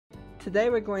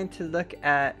Today we're going to look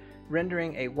at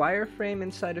rendering a wireframe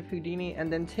inside of Houdini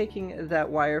and then taking that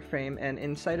wireframe and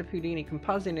inside of Houdini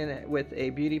compositing it with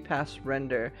a beauty pass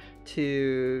render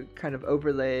to kind of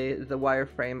overlay the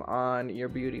wireframe on your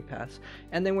beauty pass.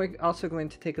 And then we're also going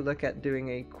to take a look at doing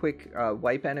a quick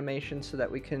wipe animation so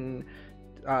that we can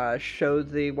show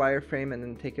the wireframe and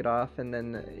then take it off, and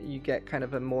then you get kind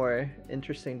of a more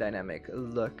interesting dynamic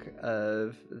look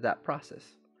of that process.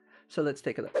 So let's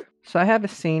take a look. So I have a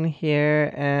scene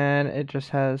here and it just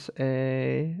has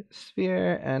a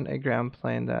sphere and a ground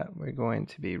plane that we're going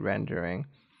to be rendering.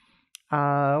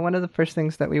 One of the first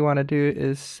things that we want to do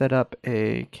is set up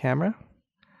a camera.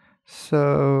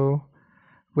 So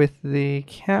with the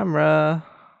camera,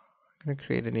 I'm going to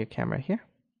create a new camera here.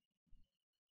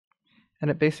 And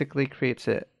it basically creates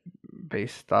it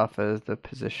based off of the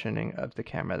positioning of the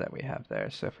camera that we have there.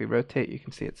 So if we rotate, you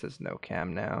can see it says no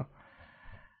cam now.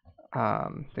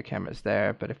 The camera's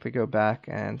there, but if we go back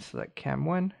and select cam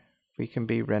 1, we can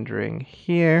be rendering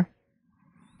here.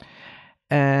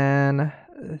 And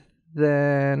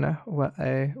then what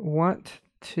I want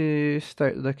to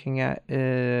start looking at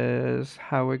is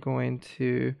how we're going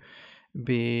to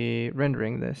be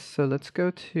rendering this. So let's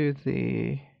go to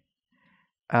the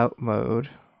out mode,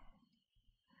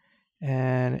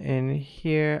 and in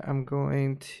here I'm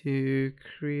going to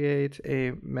create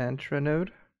a mantra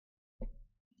node,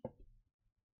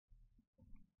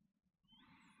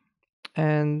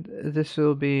 and this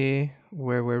will be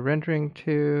where we're rendering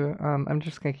to. I'm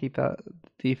just going to keep out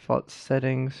default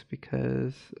settings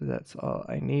because that's all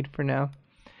I need for now,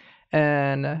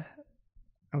 and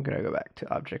I'm going to go back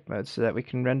to object mode so that we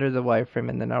can render the wireframe,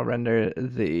 and then I'll render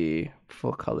the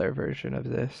full color version of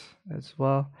this as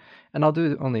well. And I'll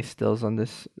do only stills on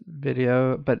this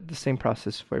video, but the same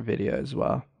process for video as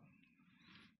well.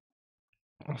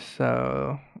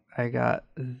 So I got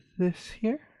this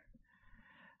here.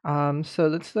 So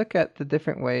let's look at the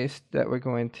different ways that we're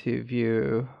going to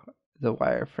view the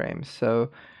wireframe.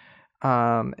 So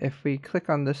if we click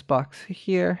on this box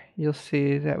here, you'll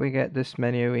see that we get this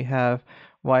menu. We have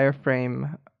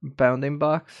wireframe bounding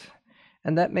box,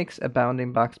 and that makes a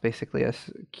bounding box basically a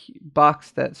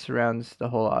box that surrounds the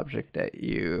whole object that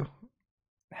you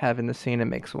have in the scene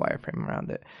and makes a wireframe around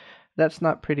it. That's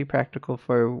not pretty practical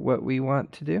for what we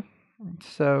want to do.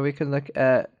 So we can look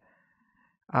at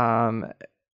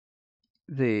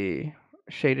the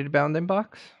shaded bounding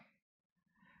box,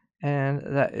 and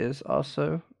that is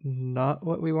also not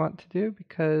what we want to do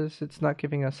because it's not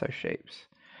giving us our shapes.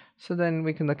 So then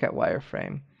we can look at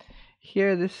wireframe.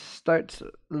 Here this starts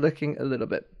looking a little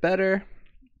bit better,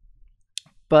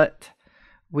 but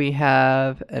we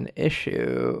have an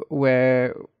issue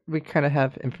where we kind of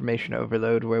have information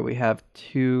overload, where we have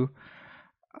too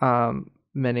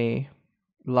many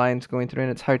lines going through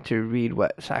and it's hard to read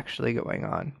what's actually going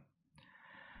on.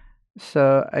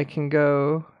 So I can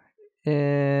go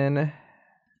in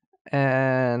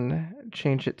and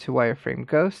change it to wireframe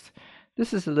ghost.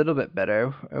 This is a little bit better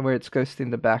where it's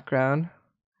ghosting the background.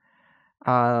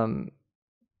 And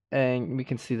we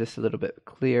can see this a little bit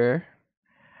clearer.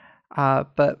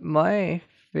 But my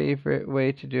favorite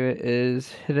way to do it is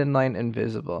hidden line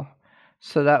invisible.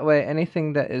 So that way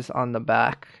anything that is on the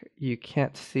back, you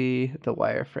can't see the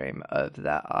wireframe of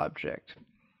that object.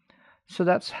 So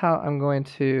that's how I'm going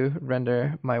to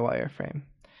render my wireframe.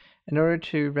 In order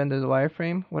to render the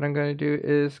wireframe, what I'm going to do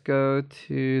is go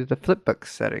to the Flipbook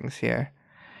settings here.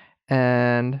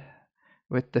 And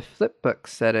with the Flipbook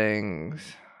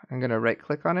settings, I'm going to right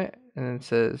click on it and it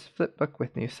says Flipbook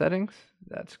with new settings.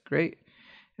 That's great.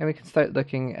 And we can start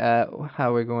looking at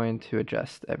how we're going to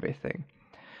adjust everything.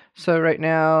 So right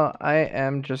now I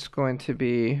am just going to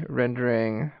be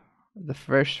rendering the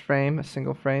first frame, a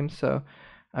single frame. So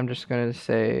I'm just going to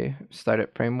say start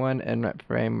at frame 1 and at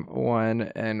frame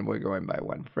 1, and we're going by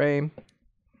 1 frame.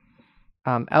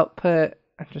 Output,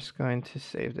 I'm just going to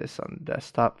save this on the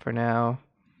desktop for now,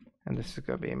 and this is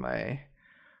going to be my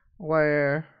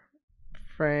wireframe,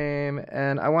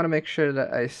 and I want to make sure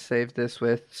that I save this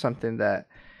with something that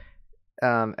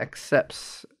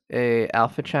accepts a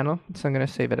alpha channel, so I'm going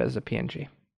to save it as a PNG.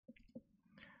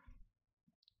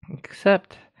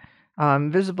 Accept.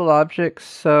 Visible objects,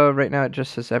 so right now it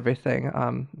just says everything.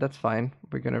 That's fine.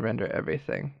 We're going to render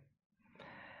everything.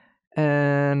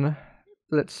 And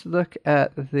let's look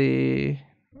at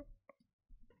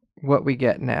what we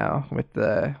get now with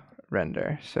the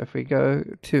render. So if we go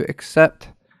to accept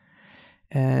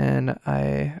and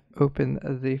I open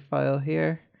the file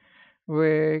here,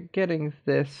 we're getting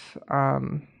this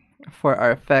for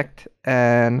our effect,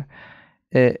 and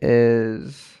it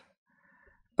is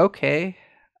okay.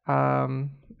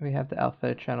 we have the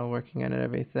alpha channel working on it and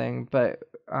everything, but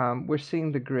we're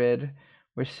seeing the grid,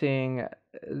 we're seeing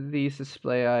these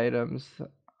display items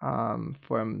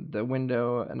from the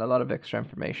window and a lot of extra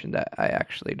information that I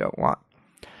actually don't want.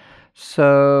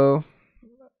 So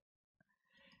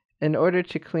in order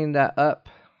to clean that up,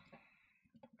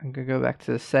 I'm going to go back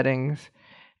to the settings,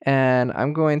 and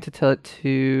I'm going to tell it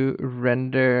to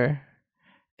render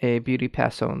a beauty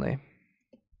pass only.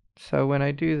 So when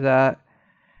I do that,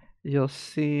 you'll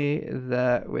see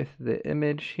that with the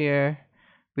image here,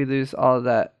 we lose all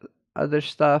that other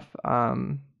stuff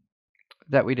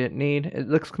that we didn't need. It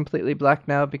looks completely black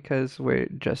now because we're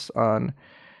just on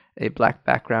a black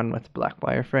background with black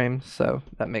wireframe, so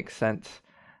that makes sense.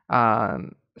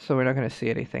 So we're not going to see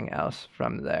anything else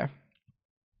from there.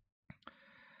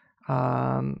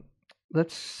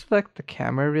 Let's select the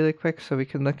camera really quick so we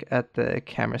can look at the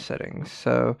camera settings.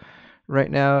 So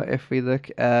right now, if we look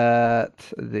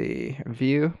at the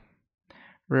view,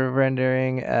 we're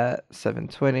rendering at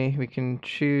 720. We can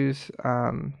choose,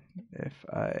 if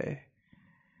I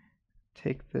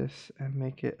take this and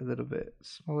make it a little bit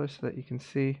smaller so that you can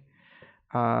see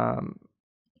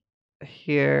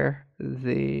here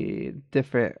the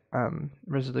different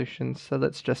resolutions. So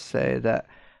let's just say that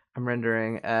I'm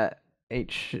rendering at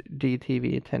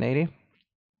HDTV 1080.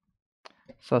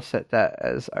 So I'll set that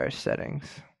as our settings.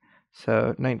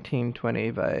 So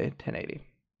 1920 by 1080.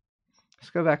 Let's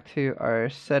go back to our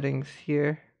settings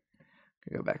here.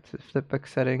 Go back to the Flipbook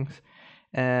settings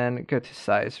and go to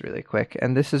size really quick.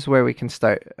 And this is where we can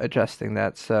start adjusting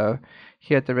that. So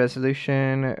here at the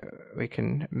resolution, we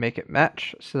can make it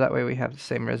match. So that way we have the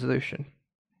same resolution.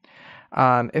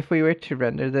 If we were to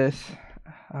render this,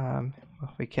 well,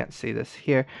 we can't see this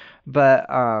here, but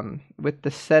with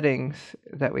the settings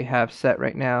that we have set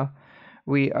right now,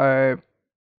 we are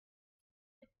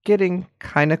getting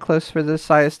kind of close for the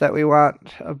size that we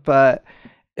want, but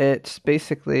it's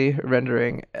basically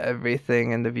rendering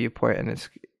everything in the viewport, and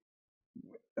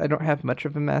I don't have much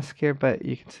of a mask here, but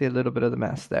you can see a little bit of the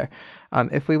mask there.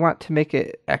 If we want to make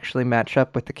it actually match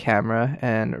up with the camera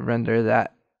and render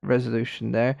that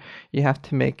resolution there, you have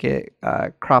to make it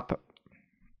crop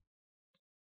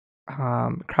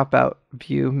out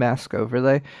view mask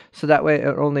overlay, so that way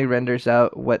it only renders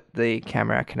out what the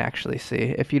camera can actually see.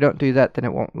 If you don't do that, then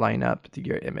it won't line up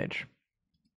your image.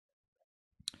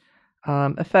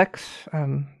 Effects,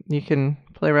 you can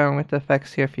play around with the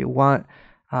effects here if you want.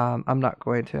 I'm not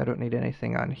going to. I don't need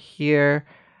anything on here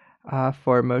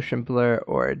for motion blur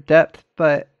or depth,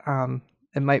 but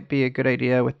it might be a good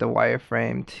idea with the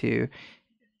wireframe to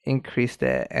increase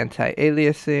the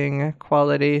anti-aliasing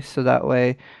quality, so that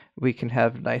way we can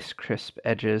have nice crisp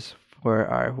edges for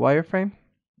our wireframe.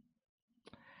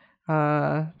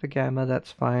 The gamma,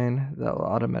 that's fine. That'll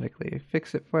automatically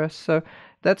fix it for us. So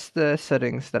that's the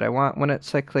settings that I want. When I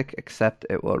click accept,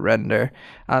 it will render.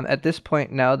 At this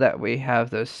point, now that we have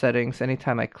those settings,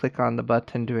 anytime I click on the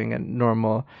button doing a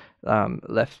normal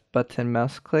left button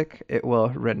mouse click, it will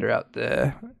render out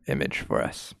the image for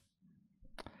us.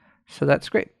 So that's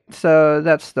great. So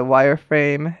that's the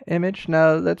wireframe image.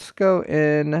 Now let's go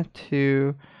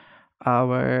into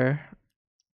our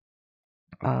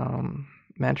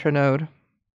mantra node.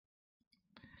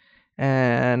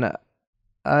 And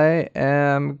I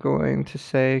am going to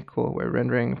say, cool, we're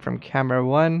rendering from camera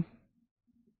 1.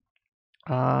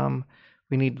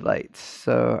 We need lights.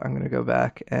 So I'm going to go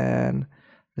back and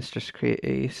let's just create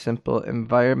a simple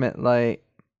environment light.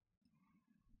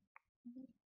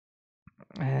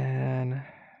 And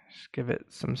just give it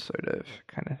some sort of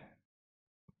kind of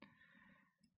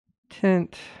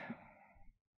tint.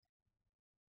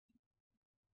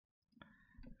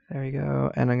 There we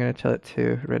go. And I'm going to tell it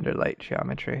to render light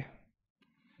geometry.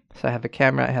 So I have a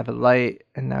camera, I have a light,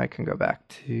 and now I can go back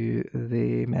to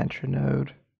the mantra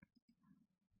node.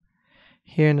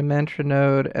 Here in the mantra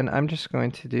node, and I'm just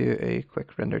going to do a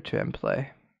quick render to end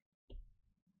play.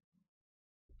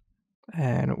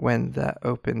 And when that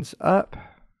opens up,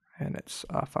 and it's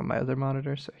off on my other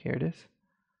monitor, so here it is.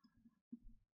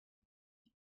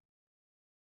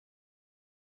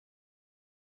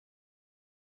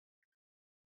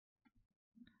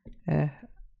 I'm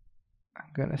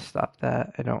gonna stop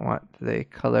that. I don't want the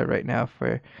color right now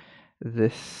for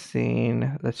this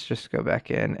scene. Let's just go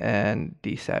back in and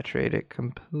desaturate it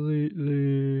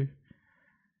completely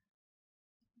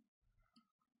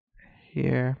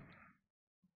here.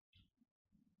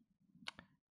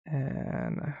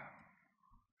 And I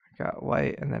got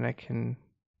white, and then I can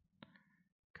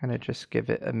kind of just give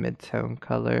it a mid-tone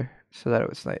color so that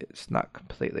it's not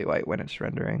completely white when it's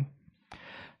rendering.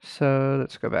 So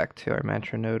let's go back to our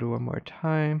mantra node one more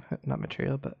time. Not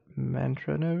material, but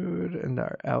mantra node in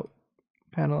our out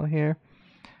panel here.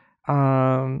 So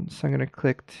I'm going to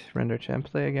click render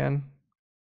template again.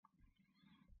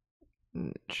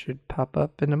 It should pop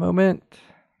up in a moment.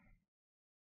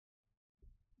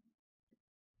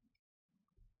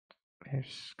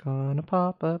 It's gonna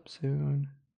pop up soon.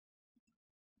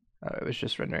 Oh, it was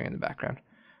just rendering in the background.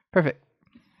 Perfect.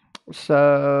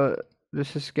 So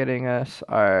this is getting us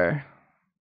our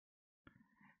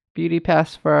beauty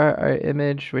pass for our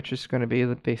image, which is going to be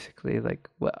basically like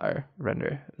what our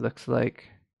render looks like.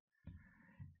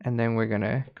 And then we're going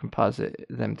to composite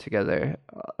them together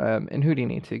in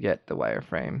Houdini to get the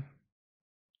wireframe.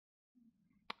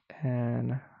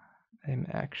 And I'm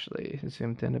actually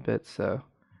zoomed in a bit, so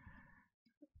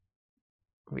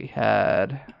we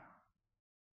had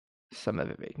some of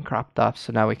it being cropped off,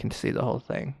 so now we can see the whole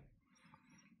thing.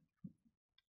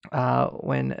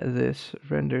 When this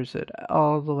renders it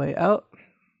all the way out,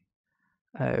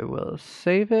 I will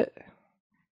save it. It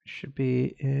should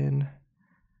be in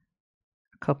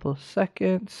a couple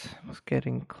seconds. It's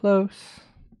getting close.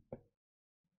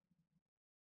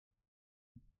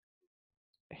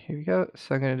 Here we go.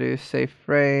 So I'm going to do save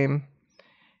frame,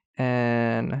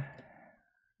 and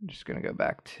I'm just going to go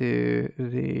back to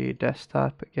the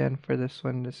desktop again for this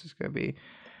one. This is going to be,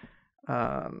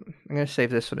 I'm going to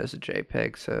save this one as a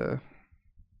JPEG. So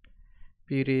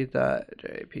beauty.jpg.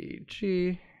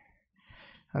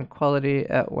 On quality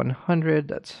at 100,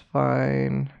 that's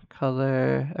fine.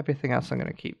 Color, everything else I'm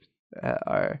going to keep at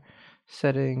our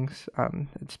settings.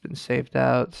 It's been saved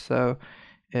out, so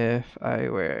if I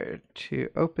were to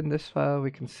open this file,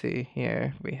 we can see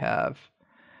here we have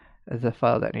the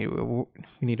file that we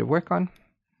need to work on.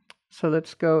 So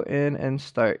let's go in and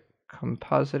start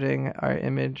compositing our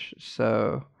image.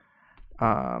 So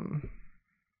I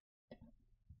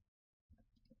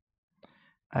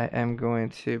am going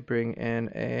to bring in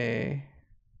a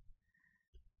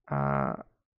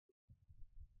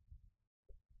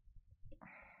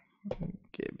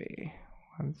give me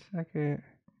 1 second.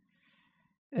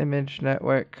 Image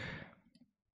network.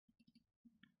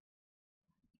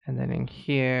 And then in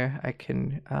here, I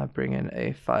can bring in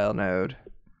a file node.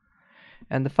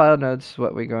 And the file node is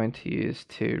what we're going to use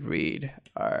to read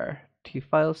our two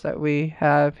files that we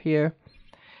have here.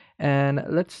 And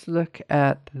let's look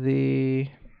at the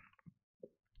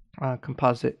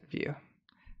composite view.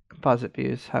 Composite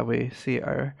view is how we see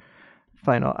our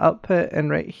final output. And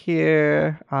right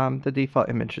here, the default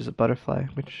image is a butterfly,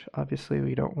 which obviously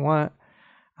we don't want.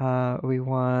 We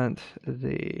want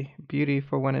the beauty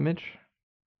for one image.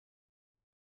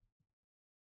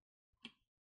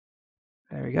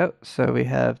 There we go. So we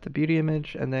have the beauty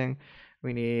image, and then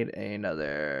we need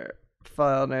another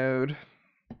file node.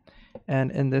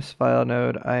 And in this file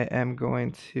node, I am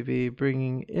going to be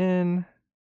bringing in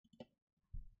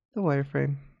the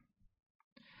wireframe.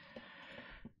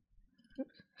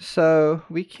 So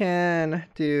we can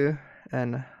do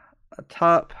a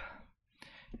top.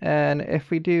 And if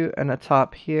we do a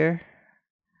top here,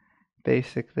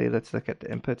 basically, let's look at the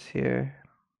inputs here.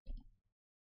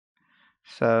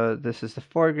 So this is the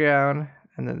foreground,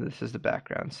 and then this is the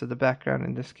background. So the background,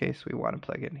 in this case, we want to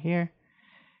plug in here.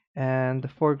 And the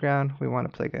foreground, we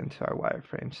want to plug into our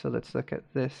wireframe. So let's look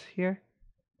at this here.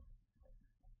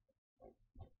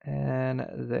 And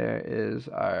there is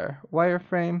our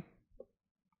wireframe,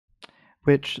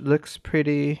 which looks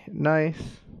pretty nice.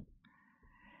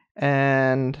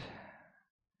 And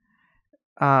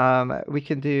we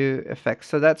can do effects.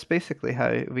 So that's basically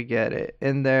how we get it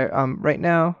in there. Right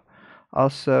now,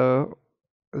 also,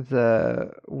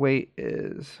 the weight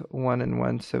is 1 and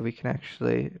 1, so we can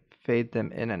actually fade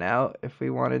them in and out if we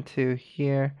wanted to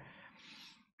here.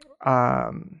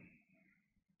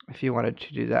 If you wanted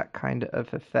to do that kind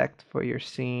of effect for your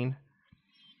scene.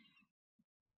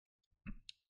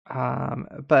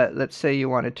 But let's say you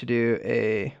wanted to do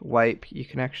a wipe, you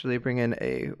can actually bring in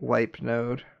a wipe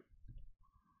node.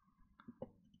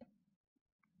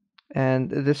 And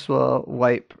this will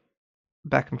wipe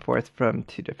back and forth from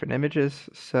two different images.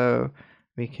 So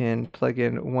we can plug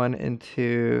in one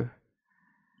into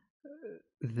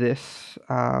this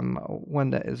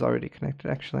one that is already connected.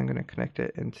 Actually, I'm going to connect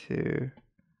it into,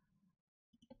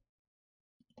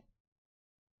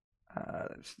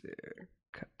 let's do,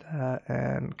 cut that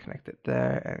and connect it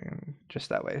there, and just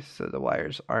that way, so the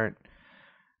wires aren't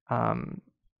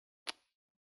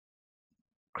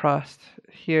crossed.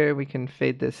 Here we can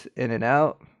fade this in and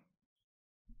out.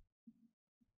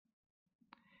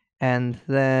 And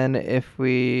then if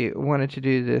we wanted to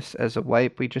do this as a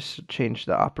wipe, we just change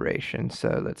the operation.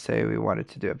 So let's say we wanted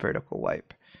to do a vertical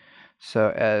wipe.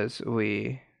 So as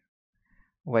we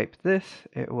wipe this,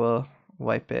 it will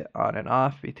wipe it on and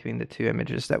off between the two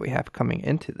images that we have coming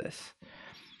into this.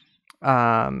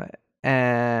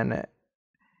 And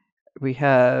we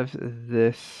have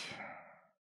this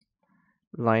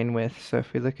line width. So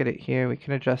if we look at it here, we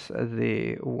can adjust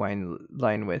the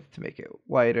line width to make it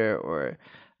wider or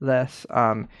less.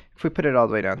 If we put it all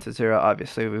the way down to 0,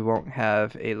 obviously we won't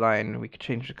have a line. We could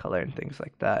change the color and things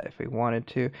like that if we wanted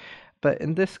to. But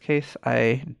in this case,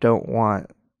 I don't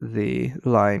want the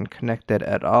line connected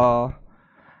at all.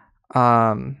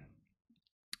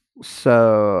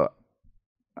 So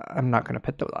I'm not going to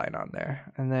put the line on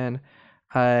there. And then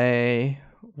I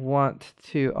want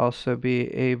to also be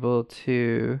able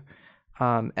to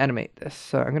animate this.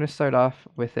 So I'm going to start off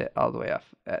with it all the way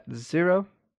off at 0.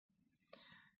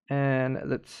 And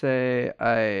let's say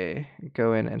I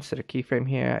go in and set a keyframe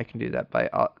here. I can do that by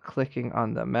clicking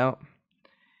on the mount.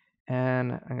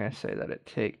 And I'm going to say that it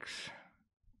takes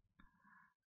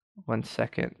 1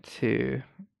 second to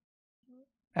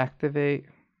activate.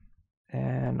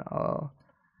 And I'll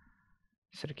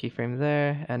set a keyframe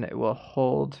there, and it will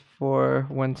hold for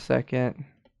 1 second.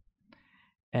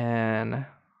 And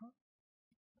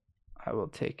I will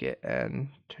take it and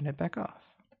turn it back off.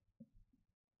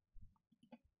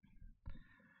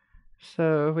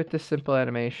 So with this simple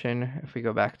animation, if we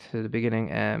go back to the beginning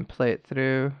and play it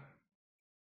through,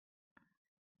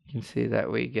 you can see that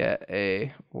we get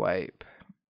a wipe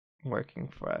working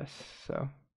for us. So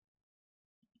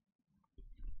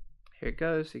here it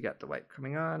goes. You got the wipe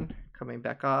coming on, coming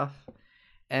back off,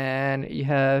 and you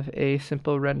have a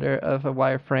simple render of a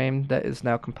wireframe that is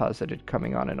now composited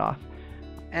coming on and off.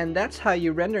 And that's how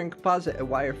you render and composite a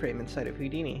wireframe inside of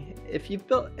Houdini. If you've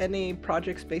built any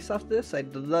projects based off this,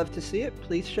 I'd love to see it.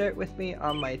 Please share it with me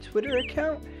on my Twitter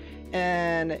account.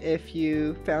 And if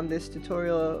you found this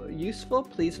tutorial useful,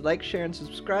 please like, share, and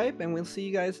subscribe, and we'll see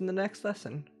you guys in the next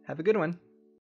lesson. Have a good one.